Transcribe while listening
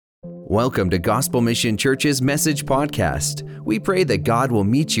Welcome to Gospel Mission Church's Message Podcast. We pray that God will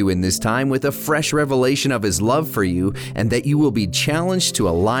meet you in this time with a fresh revelation of His love for you and that you will be challenged to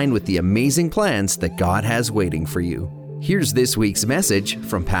align with the amazing plans that God has waiting for you. Here's this week's message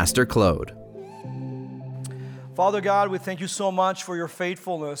from Pastor Claude. Father God, we thank you so much for your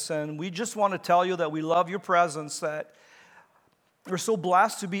faithfulness, and we just want to tell you that we love your presence, that we're so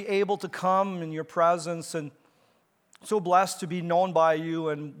blessed to be able to come in your presence and so blessed to be known by you.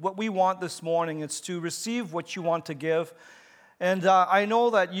 And what we want this morning is to receive what you want to give. And I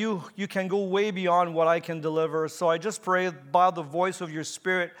know that you can go way beyond what I can deliver. So I just pray by the voice of your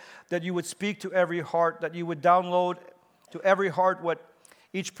Spirit that you would speak to every heart, that you would download to every heart what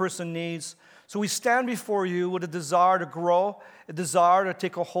each person needs. So we stand before you with a desire to grow, a desire to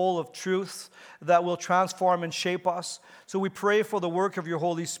take a hold of truth that will transform and shape us. So we pray for the work of your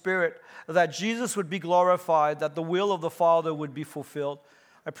Holy Spirit, that Jesus would be glorified, that the will of the Father would be fulfilled.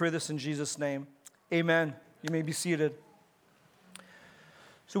 I pray this in Jesus' name. Amen. You may be seated.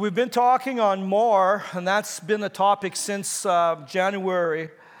 So we've been talking on more, and that's been the topic since January,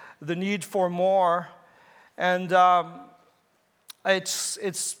 the need for more. And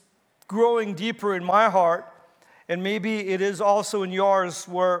it's growing deeper in my heart, and maybe it is also in yours,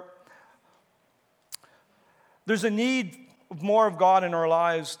 where there's a need of more of God in our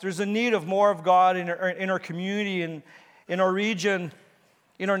lives. There's a need of more of God in our community, in our region,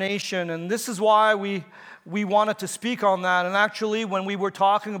 in our nation. And this is why we wanted to speak on that. And actually, when we were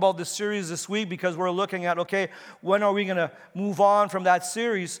talking about this series this week, because we're looking at, okay, when are we going to move on from that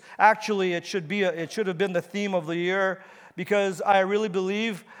series? Actually, it should have been the theme of the year, because I really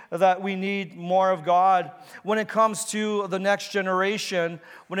believe that we need more of God when it comes to the next generation,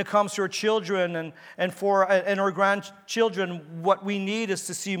 when it comes to our children and our grandchildren. What we need is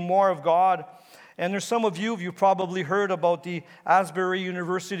to see more of God. And there's some of you've probably heard about the Asbury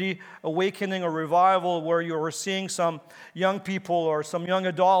University Awakening or Revival, where you're seeing some young people or some young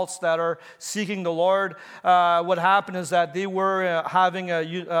adults that are seeking the Lord. What happened is that they were having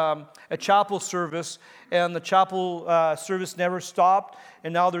a chapel service, and the chapel service never stopped.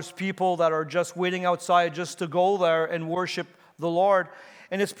 And now there's people that are just waiting outside just to go there and worship the Lord.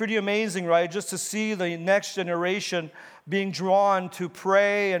 And it's pretty amazing, right? Just to see the next generation being drawn to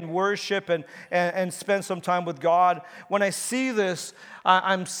pray and worship and spend some time with God. When I see this,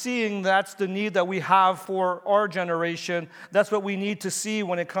 I'm seeing that's the need that we have for our generation. That's what we need to see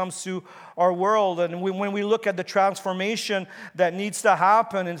when it comes to our world. And when we look at the transformation that needs to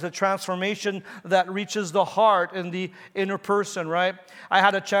happen, it's a transformation that reaches the heart and the inner person, right? I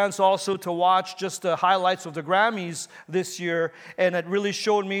had a chance also to watch just the highlights of the Grammys this year, and it really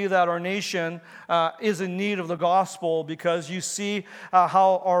showed me that our nation is in need of the gospel, because you see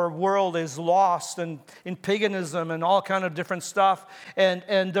how our world is lost and in paganism and all kind of different stuff.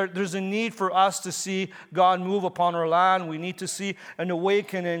 And there's a need for us to see God move upon our land. We need to see an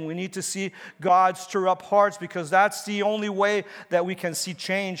awakening. We need to see God stir up hearts, because that's the only way that we can see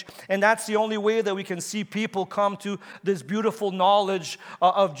change. And that's the only way that we can see people come to this beautiful knowledge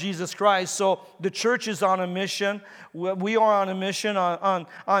of Jesus Christ. So the church is on a mission. We are on a mission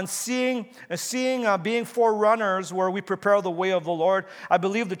on seeing, being forerunners where we prepare the way of the Lord. I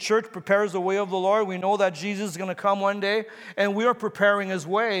believe the church prepares the way of the Lord. We know that Jesus is going to come one day, and we are preparing His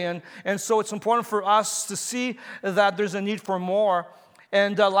way. And so it's important for us to see that there's a need for more.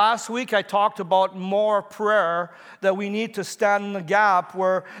 And last week I talked about more prayer, that we need to stand in the gap,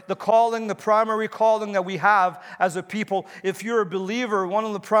 where the primary calling that we have as a people, if you're a believer, one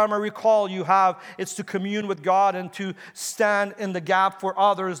of the primary call you have is to commune with God and to stand in the gap for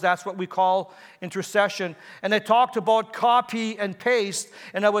others. That's what we call intercession. And I talked about copy and paste,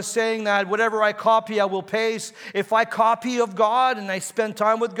 and I was saying that whatever I copy, I will paste. If I copy of God and I spend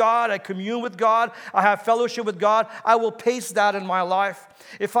time with God, I commune with God, I have fellowship with God, I will paste that in my life.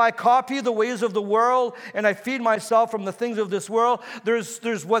 If I copy the ways of the world and I feed myself from the things of this world,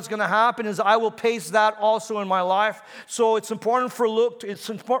 there's what's going to happen is I will paste that also in my life. So it's important it's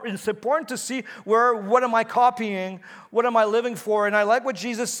important to see what am I copying, what am I living for. And I like what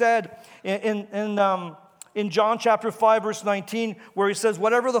Jesus said in John chapter 5 verse 19, where He says,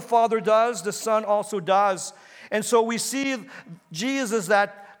 whatever the Father does, the Son also does. And so we see Jesus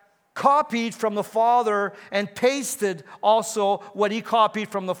that copied from the Father and pasted also what He copied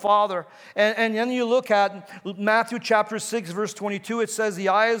from the Father. And then you look at Matthew chapter 6 verse 22, it says the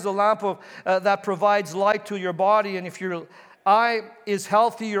eye is the lamp that provides light to your body, and if your eye is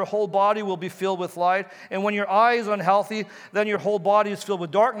healthy, your whole body will be filled with light. And when your eye is unhealthy, then your whole body is filled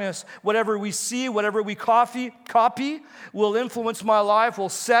with darkness. Whatever we see, whatever we copy will influence my life, will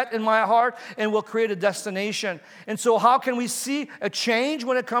set in my heart, and will create a destination. And so how can we see a change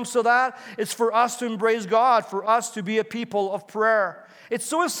when it comes to that? It's for us to embrace God, for us to be a people of prayer. It's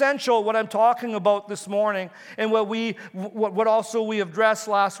so essential what I'm talking about this morning, and what also we addressed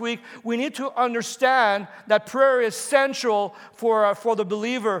last week. We need to understand that prayer is essential for the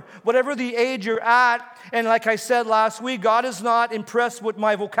believer, whatever the age you're at. And like I said last week, God is not impressed with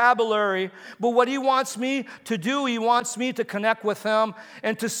my vocabulary, but what He wants me to do, He wants me to connect with Him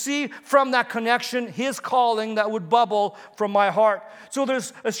and to see from that connection His calling that would bubble from my heart. So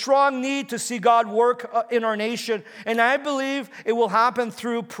there's a strong need to see God work in our nation, and I believe it will happen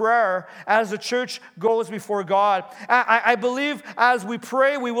through prayer as the church goes before God. I believe as we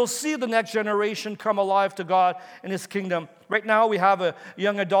pray, we will see the next generation come alive to God and His kingdom. Right now, we have a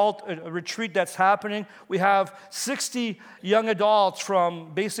young adult retreat that's happening. We have 60 young adults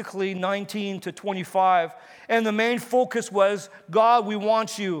from basically 19 to 25. And the main focus was, God, we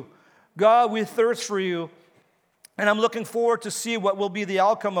want you. God, we thirst for you. And I'm looking forward to see what will be the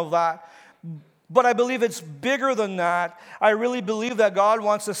outcome of that. But I believe it's bigger than that. I really believe that God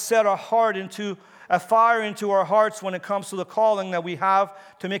wants to set a fire into our hearts when it comes to the calling that we have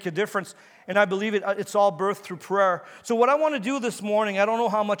to make a difference. And I believe it's all birthed through prayer. So what I want to do this morning, I don't know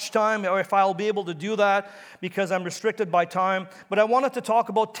how much time or if I'll be able to do that because I'm restricted by time, but I wanted to talk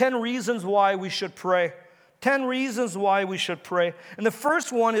about 10 reasons why we should pray. 10 reasons why we should pray. And the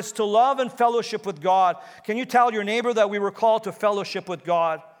first one is to love and fellowship with God. Can you tell your neighbor that we were called to fellowship with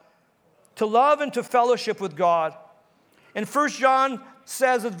God? To love and to fellowship with God. And 1 John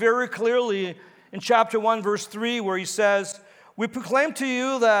says it very clearly in chapter 1, verse 3, where he says, we proclaim to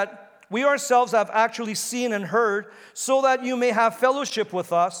you that we ourselves have actually seen and heard, so that you may have fellowship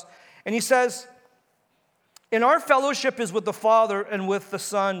with us. And he says, and our fellowship is with the Father and with the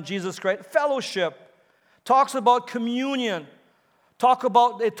Son, Jesus Christ. Fellowship talks about communion.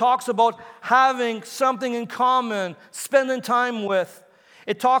 It talks about having something in common, spending time with.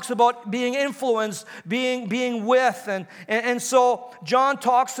 It talks about being influenced, being with. And so John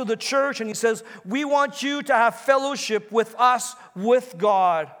talks to the church and he says, we want you to have fellowship with us, with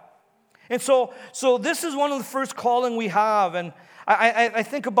God. And so this is one of the first calling we have. And I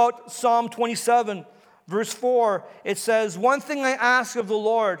think about Psalm 27, verse 4. It says, one thing I ask of the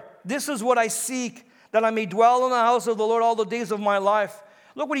Lord, this is what I seek, that I may dwell in the house of the Lord all the days of my life.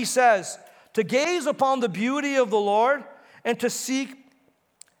 Look what he says, to gaze upon the beauty of the Lord and to seek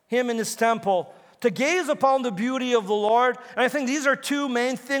Him in His temple. To gaze upon the beauty of the Lord. And I think these are two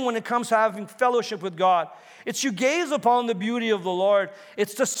main things when it comes to having fellowship with God. It's you gaze upon the beauty of the Lord.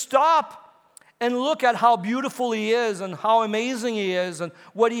 It's to stop and look at how beautiful He is and how amazing He is and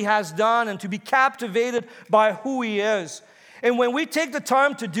what He has done, and to be captivated by who He is. And when we take the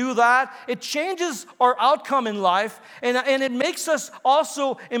time to do that, it changes our outcome in life, and it makes us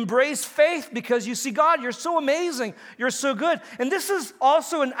also embrace faith, because you see, God, you're so amazing, you're so good. And this is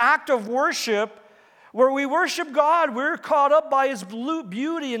also an act of worship where we worship God. We're caught up by His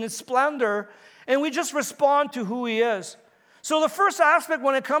beauty and His splendor, and we just respond to who He is. So the first aspect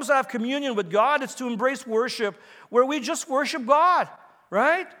when it comes to have communion with God is to embrace worship, where we just worship God,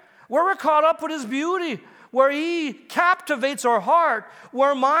 right? Where we're caught up with His beauty, where He captivates our heart,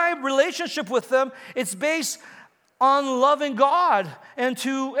 where my relationship with Him, it's based on loving God and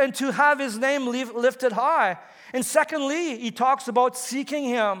to have His name lifted high. And secondly, he talks about seeking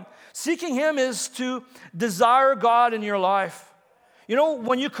Him. Seeking Him is to desire God in your life. You know,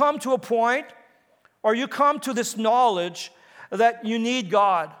 when you come to a point, or you come to this knowledge that you need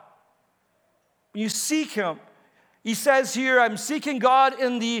God, you seek Him. He says here, I'm seeking God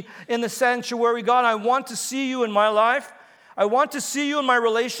in the sanctuary. God, I want to see You in my life. I want to see You in my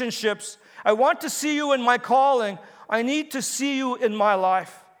relationships. I want to see You in my calling. I need to see You in my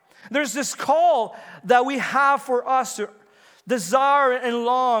life. There's this call that we have for us to desire and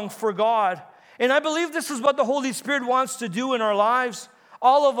long for God. And I believe this is what the Holy Spirit wants to do in our lives,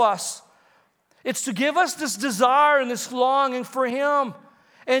 all of us. It's to give us this desire and this longing for Him.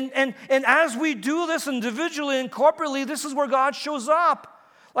 And as we do this individually and corporately, this is where God shows up.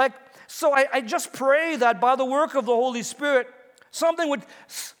 So I just pray that by the work of the Holy Spirit, something would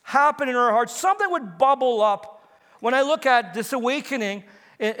happen in our hearts, something would bubble up. When I look at this awakening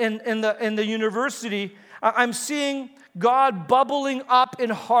in the university, I'm seeing God bubbling up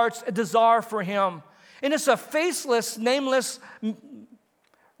in hearts, a desire for Him. And it's a faceless, nameless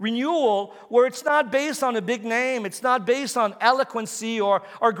renewal where it's not based on a big name, it's not based on eloquency or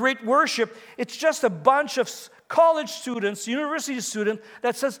great worship. It's just a bunch of college students, university students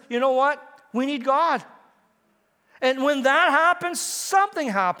that says, you know what? We need God. And when that happens, something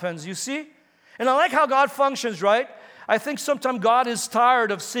happens, you see? And I like how God functions, right? I think sometimes God is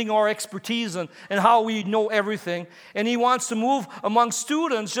tired of seeing our expertise and how we know everything. And He wants to move among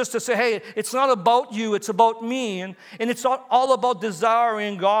students just to say, hey, it's not about you, it's about me. And it's all about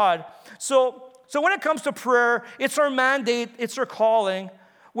desiring God. So when it comes to prayer, it's our mandate, it's our calling,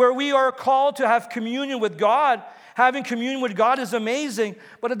 where we are called to have communion with God. Having communion with God is amazing,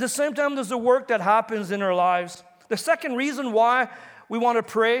 but at the same time, there's a work that happens in our lives. The second reason why we want to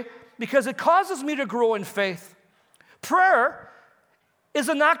pray, because it causes me to grow in faith. Prayer is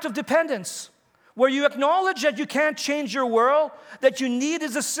an act of dependence, where you acknowledge that you can't change your world, that you need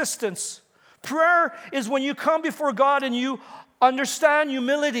His assistance. Prayer is when you come before God and you understand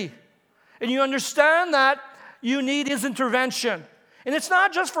humility, and you understand that you need His intervention. And it's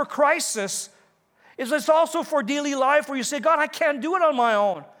not just for crisis, it's also for daily life where you say, God, I can't do it on my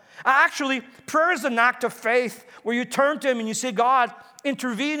own. Actually, prayer is an act of faith where you turn to Him and you say, God,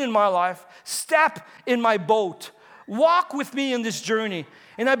 intervene in my life, step in my boat, walk with me in this journey.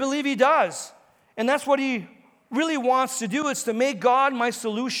 And I believe He does. And that's what He really wants to do, is to make God my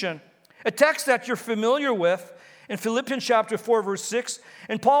solution. A text that you're familiar with in Philippians chapter 4, verse 6.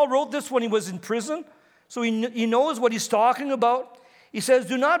 And Paul wrote this when he was in prison, so he knows what he's talking about. He says,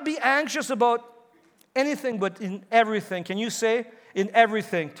 do not be anxious about anything, but in everything. Can you say, in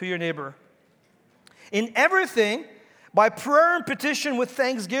everything, to your neighbor? In everything, by prayer and petition with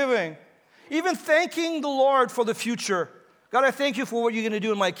thanksgiving. Even thanking the Lord for the future. God, I thank You for what You're going to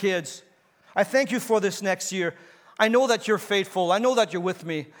do in my kids. I thank You for this next year. I know that You're faithful. I know that You're with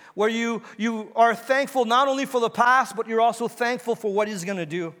me. Where you are thankful not only for the past, but you're also thankful for what He's going to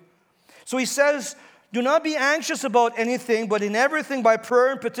do. So he says, do not be anxious about anything, but in everything by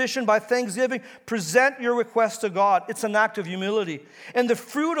prayer and petition, by thanksgiving, present your requests to God. It's an act of humility. And the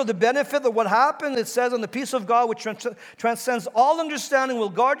fruit or the benefit of what happened, it says, and the peace of God, which transcends all understanding, will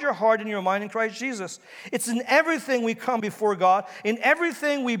guard your heart and your mind in Christ Jesus. It's in everything we come before God. In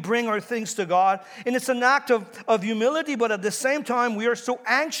everything we bring our things to God. And it's an act of humility, but at the same time, we are so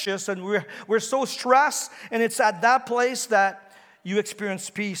anxious and we're so stressed. And it's at that place that you experience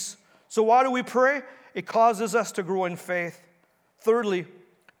peace. So why do we pray? It causes us to grow in faith. Thirdly,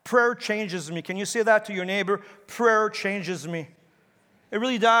 prayer changes me. Can you say that to your neighbor? Prayer changes me. It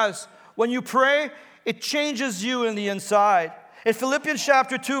really does. When you pray, it changes you in the inside. In Philippians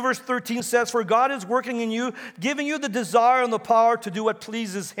chapter 2, verse 13 says, for God is working in you, giving you the desire and the power to do what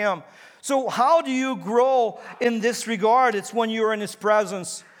pleases Him. So how do you grow in this regard? It's when you're in His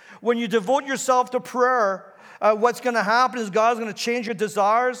presence. When you devote yourself to prayer, what's going to happen is God's going to change your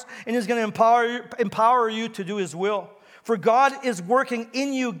desires and He's going to empower you to do His will. For God is working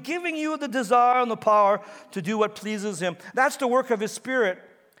in you, giving you the desire and the power to do what pleases Him. That's the work of His Spirit.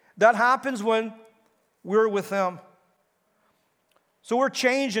 That happens when we're with Him. So we're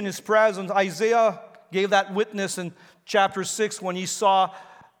changed in His presence. Isaiah gave that witness in chapter 6 when he saw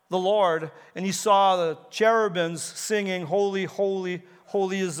the Lord and he saw the cherubims singing, holy, holy,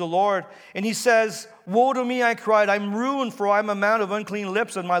 holy is the Lord. And he says, woe to me, I cried, I'm ruined, for I'm a man of unclean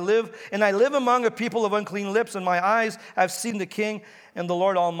lips, and I live among a people of unclean lips, and my eyes have seen the King and the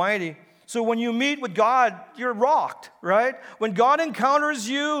Lord Almighty. So when you meet with God, you're rocked, right? When God encounters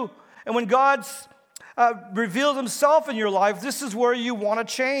you, and when God reveals Himself in your life, this is where you want to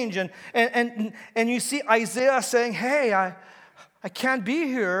change. And you see Isaiah saying, hey, I can't be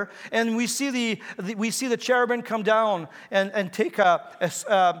here. And we see the cherubim come down and take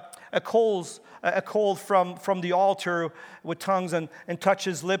a coal from the altar with tongues and touch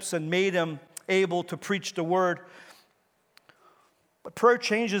his lips and made him able to preach the word. But prayer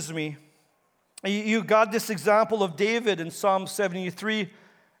changes me. You got this example of David in Psalm 73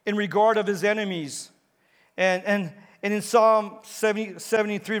 in regard of his enemies. And in Psalm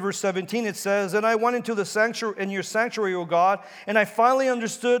 73, verse 17, it says, and I went into your sanctuary, O God, and I finally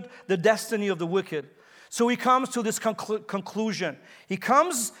understood the destiny of the wicked. So he comes to this conclusion. He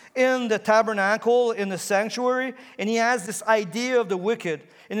comes in the tabernacle, in the sanctuary, and he has this idea of the wicked.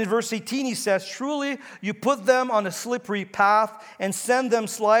 And in verse 18, he says, truly, you put them on a slippery path and send them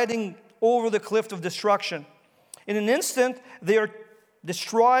sliding over the cliff of destruction. In an instant, they are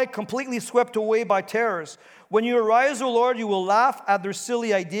destroyed, completely swept away by terrors. When you arise, O Lord, you will laugh at their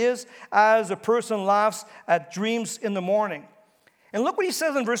silly ideas as a person laughs at dreams in the morning. And look what he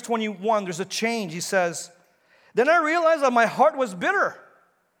says in verse 21. There's a change. He says, then I realized that my heart was bitter,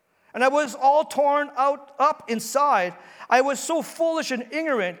 And I was all torn up inside. I was so foolish and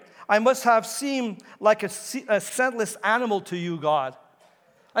ignorant, I must have seemed like a scentless animal to you, God.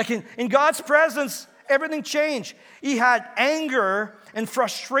 Like in God's presence, everything changed. He had anger and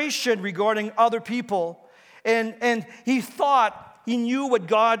frustration regarding other people. And he thought he knew what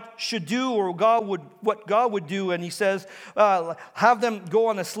God should do or what God would do. And he says, have them go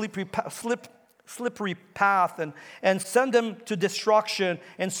on a slippery path and send them to destruction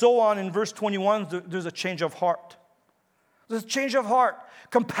and so on. In verse 21, there's a change of heart. There's a change of heart.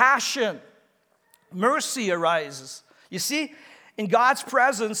 Compassion, mercy arises. You see, in God's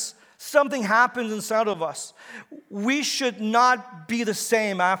presence, something happens inside of us. We should not be the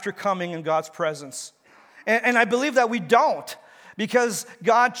same after coming in God's presence. And I believe that we don't, because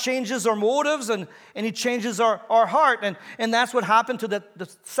God changes our motives and He changes our heart. And that's what happened to the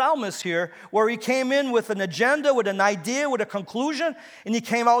psalmist here, where he came in with an agenda, with an idea, with a conclusion, and he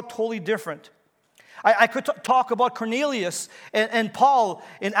came out totally different. I could talk about Cornelius and Paul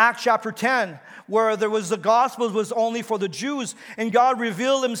in Acts chapter 10, where there was the gospel was only for the Jews, and God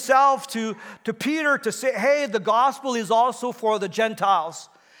revealed Himself to Peter to say, hey, the gospel is also for the Gentiles.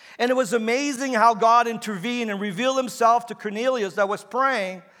 And it was amazing how God intervened and revealed Himself to Cornelius that was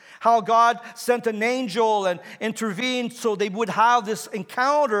praying, how God sent an angel and intervened so they would have this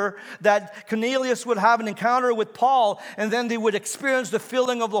encounter, that Cornelius would have an encounter with Paul, and then they would experience the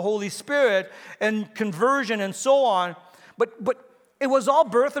filling of the Holy Spirit and conversion and so on. But it was all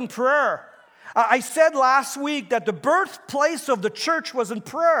birth and prayer. I said last week that the birthplace of the church was in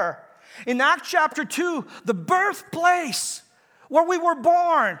prayer. In Acts chapter 2, the birthplace where we were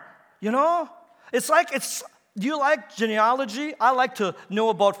born, you know? Do you like genealogy? I like to know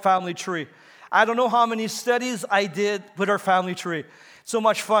about family tree. I don't know how many studies I did with our family tree. So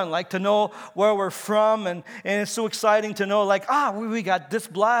much fun, like to know where we're from, and it's so exciting to know, like, we got this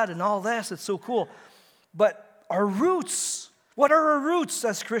blood and all this. It's so cool. But our roots, what are our roots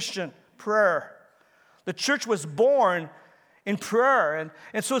as Christian? Prayer. The church was born in prayer.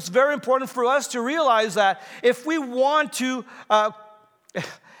 And so it's very important for us to realize that if we want to, our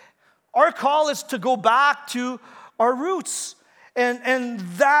call is to go back to our roots. And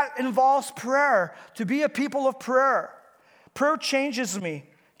that involves prayer, to be a people of prayer. Prayer changes me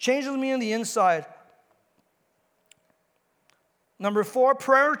on the inside. Number 4,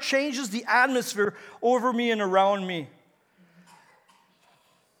 prayer changes the atmosphere over me and around me.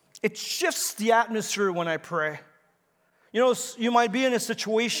 It shifts the atmosphere when I pray. You know, you might be in a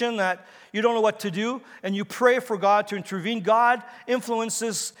situation that you don't know what to do, and you pray for God to intervene. God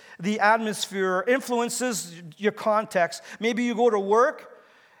influences the atmosphere, influences your context. Maybe you go to work,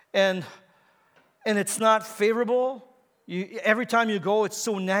 and it's not favorable. Every time you go, it's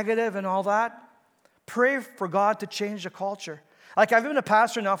so negative and all that. Pray for God to change the culture. Like, I've been a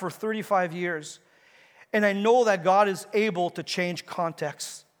pastor now for 35 years, and I know that God is able to change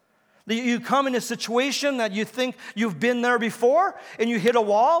context. You come in a situation that you think you've been there before, and you hit a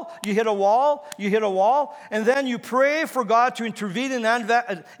wall, and then you pray for God to intervene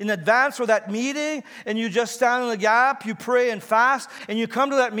in advance for that meeting, and you just stand in the gap, you pray and fast, and you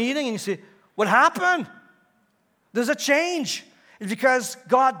come to that meeting and you say, what happened? There's a change. It's because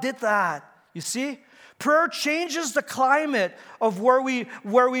God did that. You see? Prayer changes the climate of where we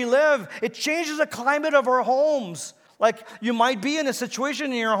live. It changes the climate of our homes. Like, you might be in a situation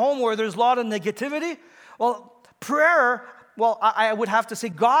in your home where there's a lot of negativity. Well, prayer, I would have to say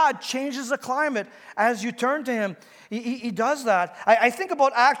God changes the climate as you turn to Him. He does that. I think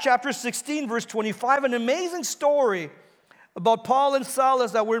about Acts chapter 16, verse 25, an amazing story about Paul and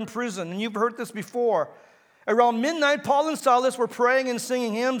Silas that were in prison. And you've heard this before. Around midnight, Paul and Silas were praying and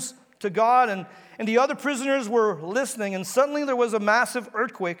singing hymns to God, and the other prisoners were listening. And suddenly there was a massive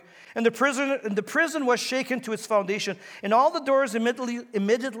earthquake, and the prison was shaken to its foundation, and all the doors immediately,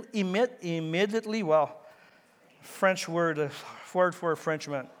 French word for a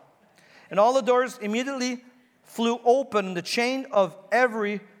Frenchman. And all the doors immediately flew open, and the chain of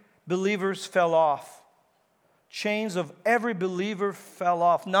every believer fell off. Chains of every believer fell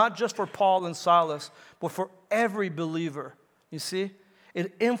off, not just for Paul and Silas, but for every believer. You see?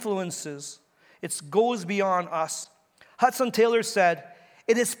 It influences. It goes beyond us. Hudson Taylor said,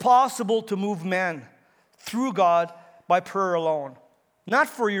 it is possible to move men through God by prayer alone. Not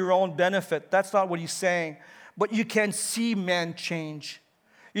for your own benefit. That's not what he's saying. But you can see men change.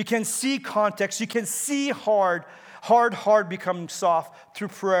 You can see context. You can see hard becoming soft through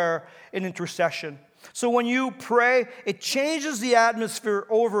prayer and intercession. So when you pray, it changes the atmosphere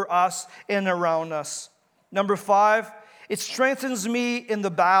over us and around us. Number 5, it strengthens me in the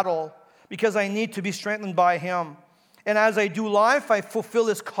battle because I need to be strengthened by Him. And as I do life, I fulfill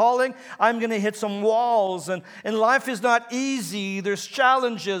His calling, I'm going to hit some walls. And life is not easy. There's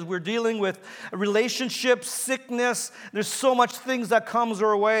challenges. We're dealing with relationships, sickness. There's so much things that comes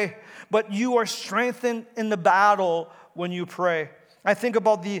our way. But you are strengthened in the battle when you pray. I think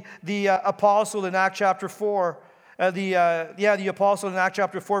about the apostle in Acts chapter 4. The apostle in Acts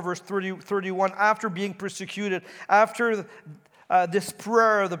chapter 4, verse 31. After being persecuted, after this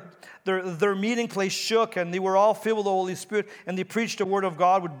prayer, their meeting place shook, and they were all filled with the Holy Spirit, and they preached the word of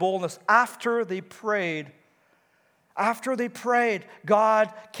God with boldness. After they prayed,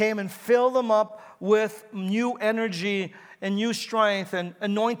 God came and filled them up with new energy and new strength, and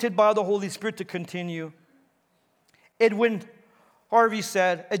anointed by the Holy Spirit to continue. Edwin Harvey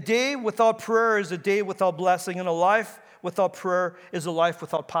said, "A day without prayer is a day without blessing, and a life without prayer is a life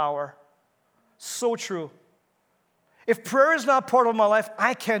without power." So true. If prayer is not part of my life,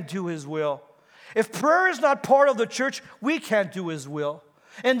 I can't do His will. If prayer is not part of the church, we can't do His will.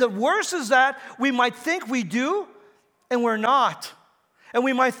 And the worst is that we might think we do, and we're not. And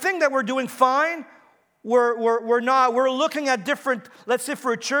we might think that we're doing fine. We're not. We're looking at different, let's say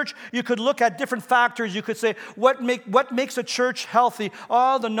for a church, you could look at different factors. You could say, what makes a church healthy?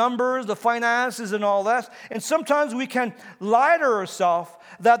 Oh, the numbers, the finances, and all that. And sometimes we can lie to ourselves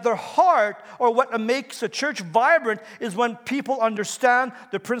that the heart, or what makes a church vibrant, is when people understand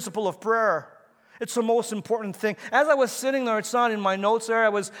the principle of prayer. It's the most important thing. As I was sitting there, it's not in my notes there,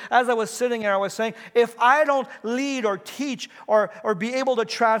 as I was sitting there, I was saying, if I don't lead or teach or be able to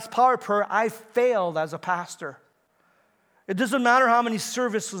transpire prayer, I failed as a pastor. It doesn't matter how many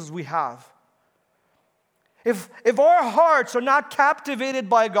services we have. If our hearts are not captivated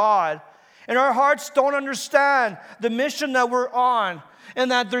by God, and our hearts don't understand the mission that we're on,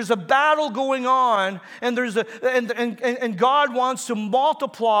 and that there's a battle going on, and and God wants to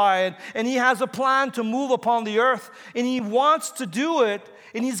multiply, and He has a plan to move upon the earth, and He wants to do it,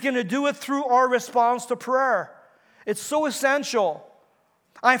 and He's going to do it through our response to prayer. It's so essential.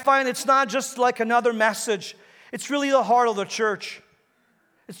 I find it's not just like another message. It's really the heart of the church.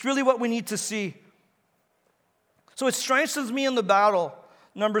 It's really what we need to see. So it strengthens me in the battle.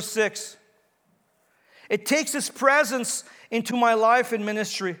 Number 6. It takes His presence into my life and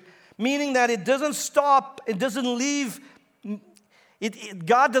ministry, meaning that it doesn't stop, it doesn't leave,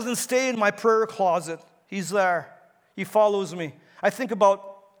 God doesn't stay in my prayer closet. He's there. He follows me. I think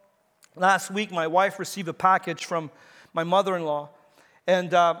about last week, my wife received a package from my mother-in-law,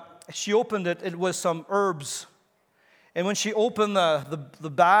 and she opened it. It was some herbs. And when she opened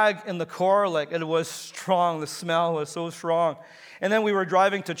the bag in the car, like, it was strong. The smell was so strong. And then we were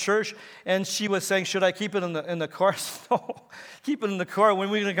driving to church, and she was saying, "Should I keep it in the car?" No, keep it in the car. When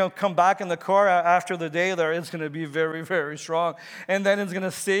we're going to come back in the car after the day there, it's going to be very, very strong. And then it's going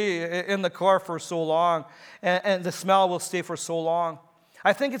to stay in the car for so long, and the smell will stay for so long.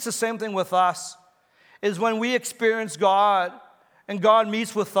 I think it's the same thing with us, is when we experience God, and God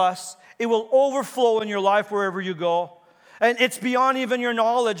meets with us, it will overflow in your life wherever you go. And it's beyond even your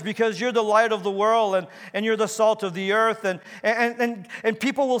knowledge, because you're the light of the world, and you're the salt of the earth, and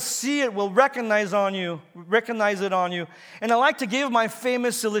people will see it, will recognize it on you. And I like to give my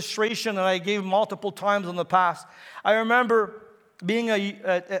famous illustration that I gave multiple times in the past. I remember being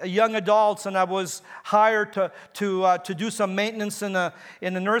a young adult, and I was hired to do some maintenance in a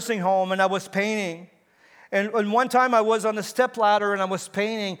nursing home, and I was painting. And one time I was on a stepladder and I was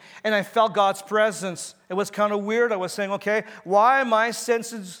painting, and I felt God's presence. It was kind of weird. I was saying, okay, why am I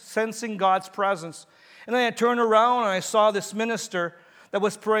sensing God's presence? And then I turned around and I saw this minister that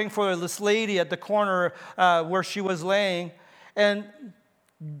was praying for this lady at the corner where she was laying. And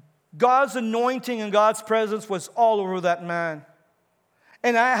God's anointing and God's presence was all over that man.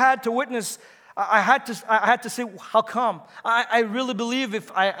 And I had to witness. I had to say, how come? I really believe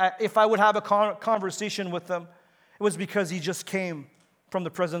if I would have a conversation with them, it was because he just came from the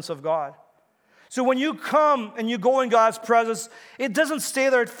presence of God. So when you come and you go in God's presence, it doesn't stay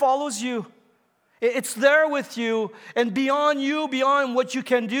there. It follows you. It's there with you, and beyond what you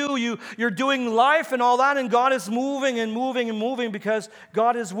can do, you're doing life and all that, and God is moving and moving and moving because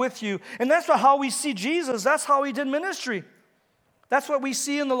God is with you. And that's how we see Jesus. That's how He did ministry. That's what we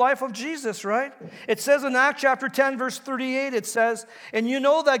see in the life of Jesus, right? It says in Acts chapter 10, verse 38, it says, "And you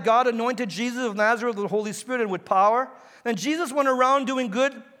know that God anointed Jesus of Nazareth with the Holy Spirit and with power. And Jesus went around doing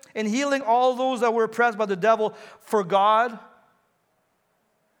good and healing all those that were oppressed by the devil, for God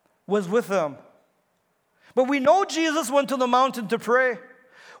was with them." But we know Jesus went to the mountain to pray.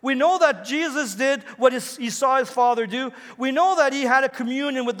 We know that Jesus did what he saw his Father do. We know that he had a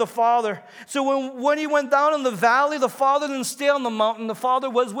communion with the Father. So when he went down in the valley, the Father didn't stay on the mountain. The Father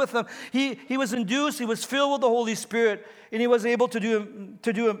was with him. He was induced. He was filled with the Holy Spirit. And he was able to do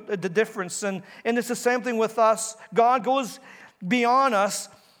the difference. And it's the same thing with us. God goes beyond us,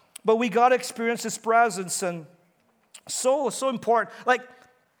 but we got to experience his presence. And so important. Like,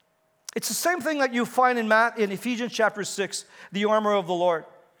 it's the same thing that you find in Ephesians chapter 6, the armor of the Lord.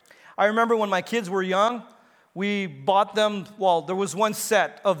 I remember when my kids were young, we bought them, there was one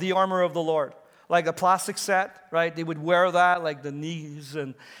set of the armor of the Lord, like a plastic set, right? They would wear that, like the knees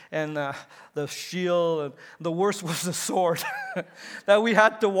and the shield. And the worst was the sword, that we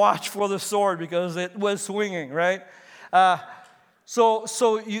had to watch for the sword because it was swinging, right?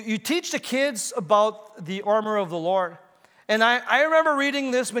 So you teach the kids about the armor of the Lord. And I remember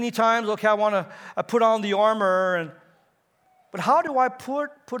reading this many times. Okay, I want to put on the armor. But how do I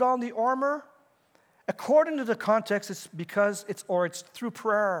put on the armor? According to the context, it's it's through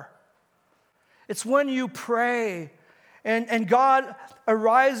prayer. It's when you pray and God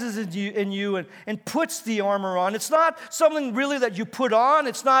arises in you and puts the armor on. It's not something really that you put on.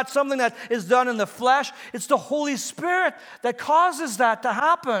 It's not something that is done in the flesh. It's the Holy Spirit that causes that to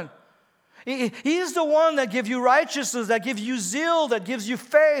happen. He's the one that gives you righteousness, that gives you zeal, that gives you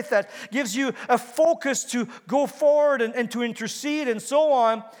faith, that gives you a focus to go forward and to intercede and so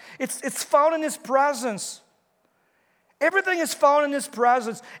on. It's found in his presence. Everything is found in his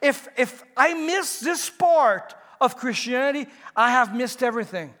presence. If I miss this part of Christianity, I have missed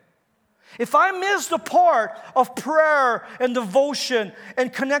everything. If I miss the part of prayer and devotion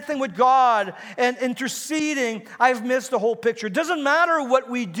and connecting with God and interceding, I've missed the whole picture. It doesn't matter what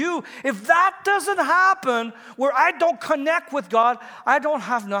we do. If that doesn't happen, where I don't connect with God, I don't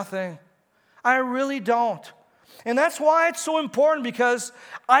have nothing. I really don't. And that's why it's so important, because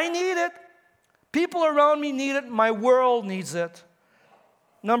I need it. People around me need it. My world needs it.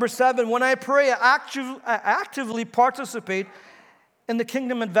 Number 7, when I pray, I actively participate in the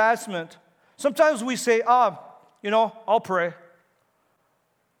kingdom advancement. Sometimes we say, I'll pray.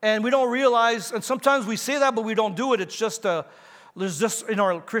 And we don't realize, and sometimes we say that, but we don't do it. It's just in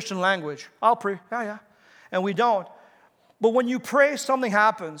our Christian language. I'll pray, yeah. And we don't. But when you pray, something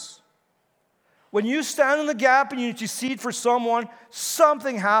happens. When you stand in the gap and you intercede for someone,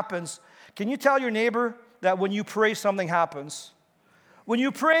 something happens. Can you tell your neighbor that when you pray, something happens? When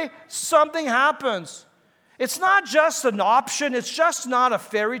you pray, something happens. It's not just an option. It's just not a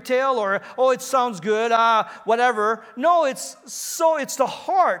fairy tale or, it sounds good, whatever. No, it's the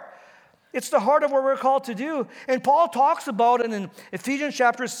heart. It's the heart of what we're called to do. And Paul talks about it in Ephesians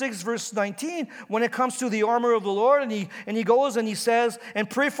chapter 6, verse 19, when it comes to the armor of the Lord. And he goes and he says, and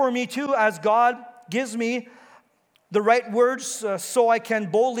pray for me too, as God gives me the right words so I can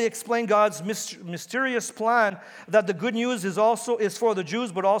boldly explain God's mysterious plan, that the good news is for the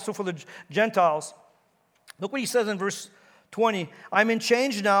Jews, but also for the Gentiles. Look what he says in verse 20. I'm in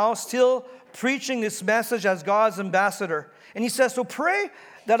chains now, still preaching this message as God's ambassador. And he says, so pray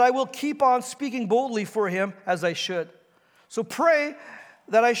that I will keep on speaking boldly for him as I should. So pray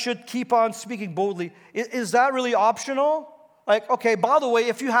that I should keep on speaking boldly. Is that really optional? Like, okay, by the way,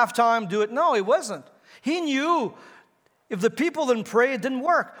 if you have time, do it. No, it wasn't. He knew if the people didn't pray, it didn't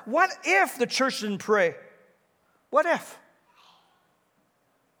work. What if the church didn't pray? What if?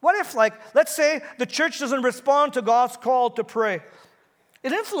 What if, let's say the church doesn't respond to God's call to pray?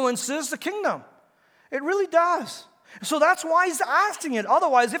 It influences the kingdom. It really does. So that's why he's asking it.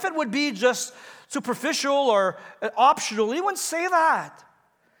 Otherwise, if it would be just superficial or optional, he wouldn't say that.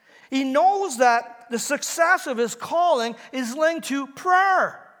 He knows that the success of his calling is linked to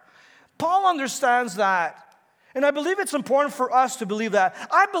prayer. Paul understands that. And I believe it's important for us to believe that.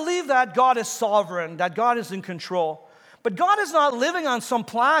 I believe that God is sovereign, that God is in control. But God is not living on some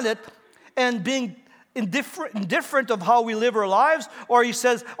planet and being indifferent of how we live our lives, or he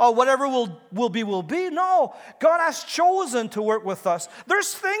says, whatever will be, will be. No, God has chosen to work with us.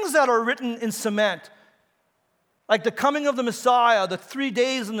 There's things that are written in cement, like the coming of the Messiah, the 3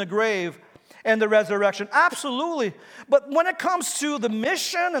 days in the grave, and the resurrection. Absolutely. But when it comes to the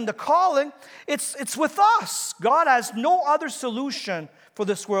mission and the calling, it's with us. God has no other solution for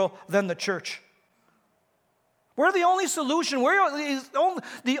this world than the church. We're the only solution. We're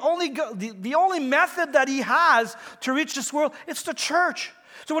the only method that he has to reach this world. It's the church.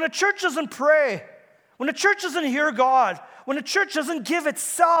 So when a church doesn't pray, when a church doesn't hear God, when a church doesn't give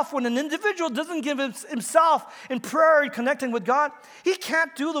itself, when an individual doesn't give himself in prayer and connecting with God, he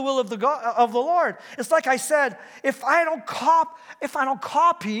can't do the will of the Lord. It's like I said, if I don't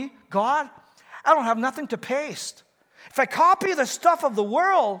copy God, I don't have nothing to paste. if I copy the stuff of the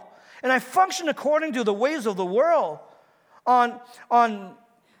world and I function according to the ways of the world, on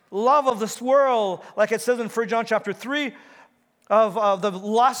love of this world, like it says in 1 John chapter 3, of the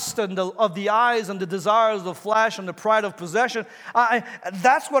lust and of the eyes and the desires of the flesh and the pride of possession,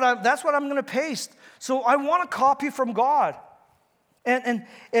 that's what I'm going to paste. So I want to copy from God. And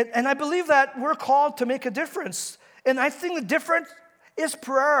I believe that we're called to make a difference. And I think the difference is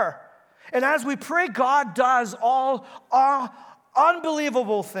prayer. And as we pray, God does all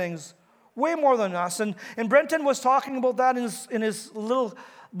unbelievable things, way more than us. And Brenton was talking about that in his little,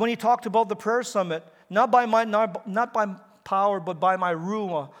 when he talked about the prayer summit. Not by power, but by my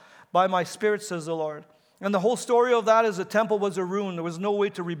ruah, by my spirit, says the Lord. And the whole story of that is the temple was a ruin. There was no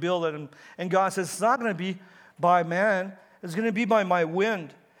way to rebuild it. And God says, it's not going to be by man. It's going to be by my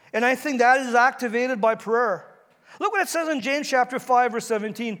wind. And I think that is activated by prayer. Look what it says in James chapter 5, verse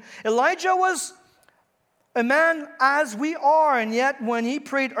 17. Elijah was a man as we are, and yet when he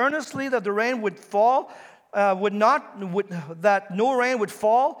prayed earnestly that the rain would fall, that no rain would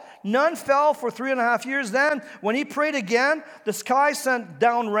fall, none fell for 3.5 years. Then, when he prayed again, the sky sent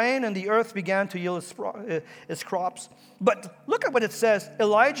down rain, and the earth began to yield its crops. But look at what it says.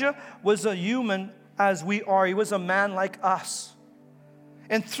 Elijah was a human as we are. He was a man like us.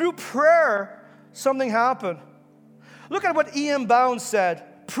 And through prayer, something happened. Look at what E.M. Bounds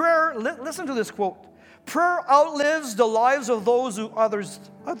said. Prayer, listen to this quote. Prayer outlives the lives of those who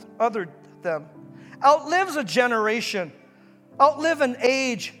othered them. Outlives a generation. Outlive an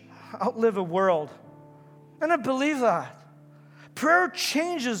age. Outlive a world. And I believe that. Prayer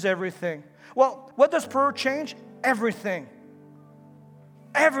changes everything. Well, what does prayer change? Everything.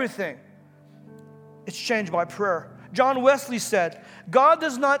 Everything. It's changed by prayer. John Wesley said, God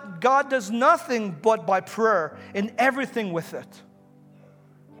does nothing but by prayer, and everything with it.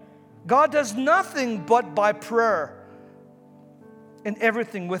 God does nothing but by prayer, and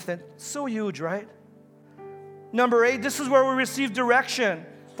everything with it. So huge, right? Number 8, this is where we receive direction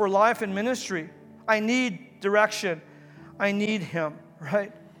for life and ministry. I need direction. I need Him,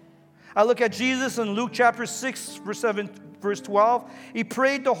 right? I look at Jesus in Luke chapter 6, verse 12. He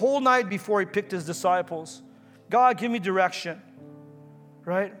prayed the whole night before He picked His disciples. God, give me direction,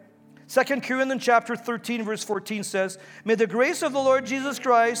 right? 2 Corinthians chapter 13, verse 14 says, may the grace of the Lord Jesus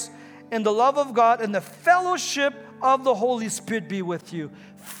Christ and the love of God and the fellowship of the Holy Spirit be with you.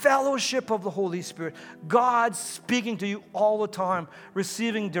 Fellowship of the Holy Spirit. God speaking to you all the time,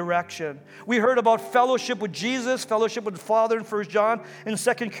 receiving direction. We heard about fellowship with Jesus, fellowship with the Father in 1 John. In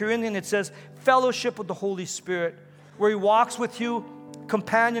 2 Corinthians, it says fellowship with the Holy Spirit, where He walks with you,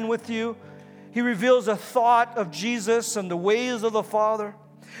 companion with you. He reveals a thought of Jesus and the ways of the Father.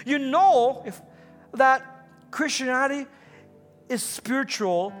 You know that Christianity is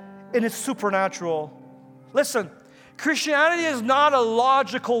spiritual and it's supernatural. Listen, Christianity is not a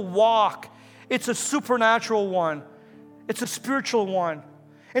logical walk. It's a supernatural one. It's a spiritual one.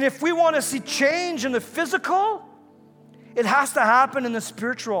 And if we want to see change in the physical, it has to happen in the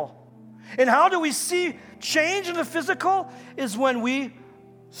spiritual. And how do we see change in the physical? Is when we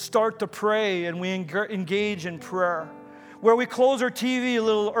start to pray and we engage in prayer. Where we close our TV a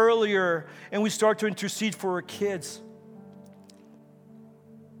little earlier and we start to intercede for our kids.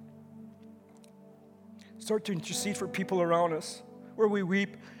 Start to intercede for people around us. Where we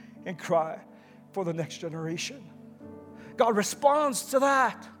weep and cry for the next generation. God responds to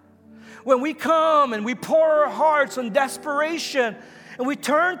that. When we come and we pour our hearts in desperation and we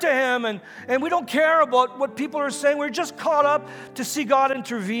turn to Him and we don't care about what people are saying. We're just caught up to see God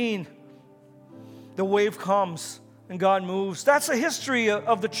intervene. The wave comes and God moves. That's the history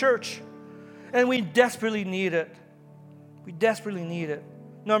of the church. And we desperately need it. We desperately need it.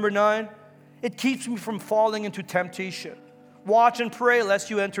 Number 9, it keeps me from falling into temptation. Watch and pray lest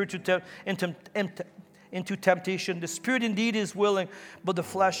you enter into temptation. The spirit indeed is willing, but the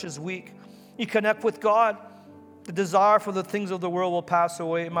flesh is weak. You connect with God, the desire for the things of the world will pass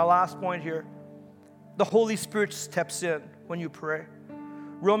away. My last point here, the Holy Spirit steps in when you pray.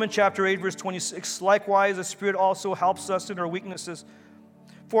 Romans chapter 8, verse 26, likewise the Spirit also helps us in our weaknesses.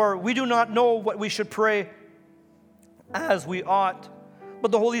 For we do not know what we should pray as we ought,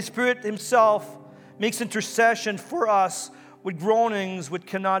 but the Holy Spirit Himself makes intercession for us with groanings which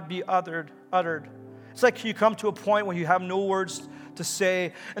cannot be uttered. It's like you come to a point where you have no words to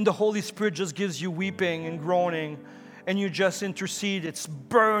say, and the Holy Spirit just gives you weeping and groaning, and you just intercede. It's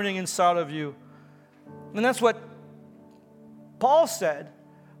burning inside of you. And that's what Paul said.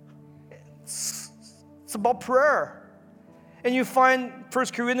 It's about prayer. And you find 1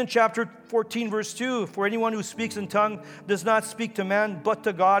 Corinthians chapter 14, verse 2, for anyone who speaks in tongue does not speak to man, but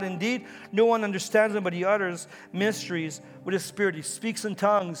to God. Indeed, no one understands him, but he utters mysteries with his spirit. He speaks in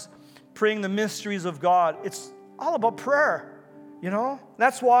tongues, praying the mysteries of God. It's all about prayer, you know?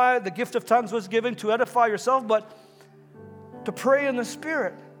 That's why the gift of tongues was given, to edify yourself, but to pray in the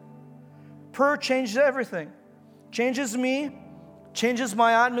Spirit. Prayer changes everything. Changes me, changes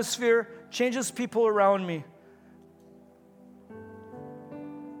my atmosphere, changes people around me.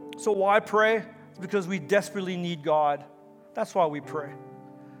 So why pray? It's because we desperately need God. That's why we pray.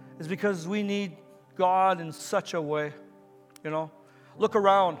 It's because we need God in such a way, you know? Look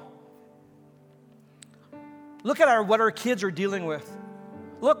around. Look at what our kids are dealing with.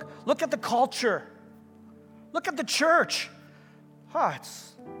 Look at the culture. Look at the church.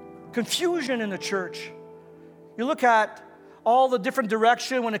 It's confusion in the church. You look at all the different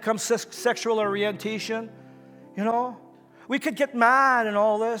direction when it comes to sexual orientation, you know? We could get mad and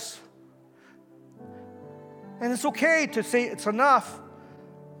all this. And it's okay to say it's enough.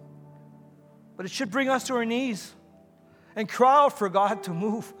 But it should bring us to our knees and cry out for God to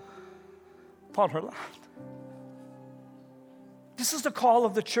move upon our land. This is the call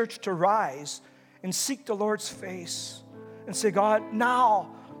of the church, to rise and seek the Lord's face and say, God,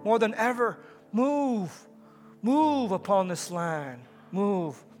 now more than ever, move upon this land.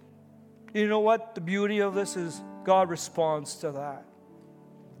 Move. You know what? The beauty of this is God responds to that.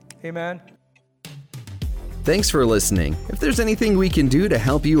 Amen. Thanks for listening. If there's anything we can do to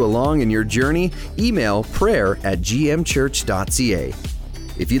help you along in your journey, email prayer@gmchurch.ca.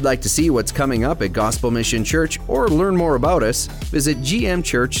 If you'd like to see what's coming up at Gospel Mission Church or learn more about us, visit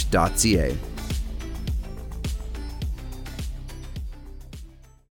gmchurch.ca.